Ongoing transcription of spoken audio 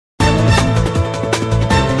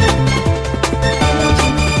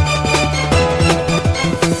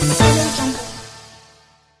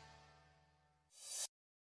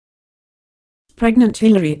Pregnant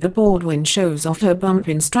Hilaria Baldwin shows off her bump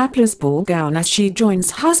in strapless ball gown as she joins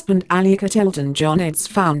husband Alec at Elton John's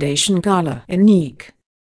Foundation Gala in NYC.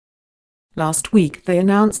 Last week they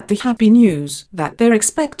announced the happy news that they're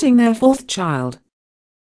expecting their fourth child.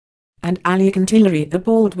 And Alec and Hilaria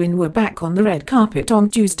Baldwin were back on the red carpet on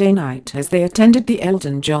Tuesday night as they attended the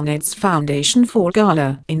Elton John's Foundation for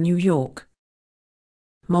Gala in New York.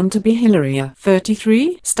 Montabe Hilaria,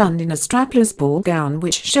 33, stunned in a strapless ball gown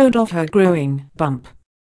which showed off her growing bump.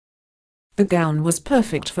 The gown was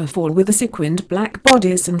perfect for fall with a sequined black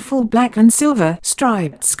bodice and full black and silver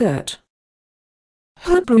striped skirt.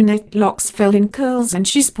 Her brunette locks fell in curls and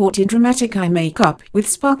she sported dramatic eye makeup with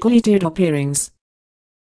sparkly teardrop earrings.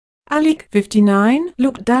 Alec, 59,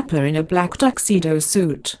 looked dapper in a black tuxedo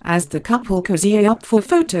suit as the couple cozy up for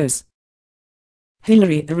photos.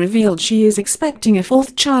 Hilaria revealed she is expecting a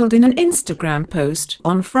fourth child in an Instagram post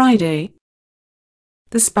on Friday.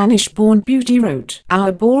 The Spanish-born beauty wrote,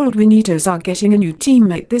 "Our Baldwinitos are getting a new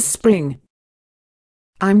teammate this spring.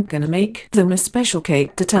 I'm gonna make them a special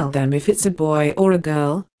cake to tell them if it's a boy or a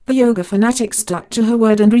girl." The yoga fanatic stuck to her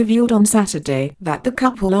word and revealed on Saturday that the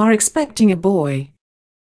couple are expecting a boy.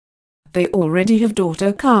 They already have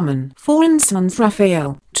daughter Carmen, 4, and sons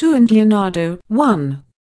Rafael, 2, and Leonardo, 1.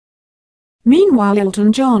 Meanwhile,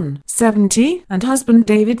 Elton John, 70, and husband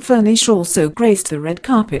David Furnish also graced the red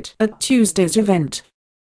carpet at Tuesday's event.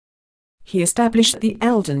 He established the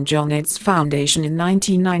Elton John's Foundation in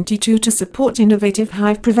 1992 to support innovative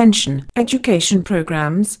HIV prevention, education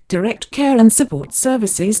programs, direct care and support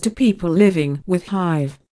services to people living with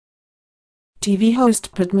HIV. TV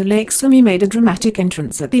host Padma Lakshmi made a dramatic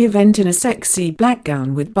entrance at the event in a sexy black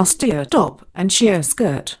gown with bustier top and sheer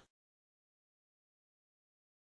skirt.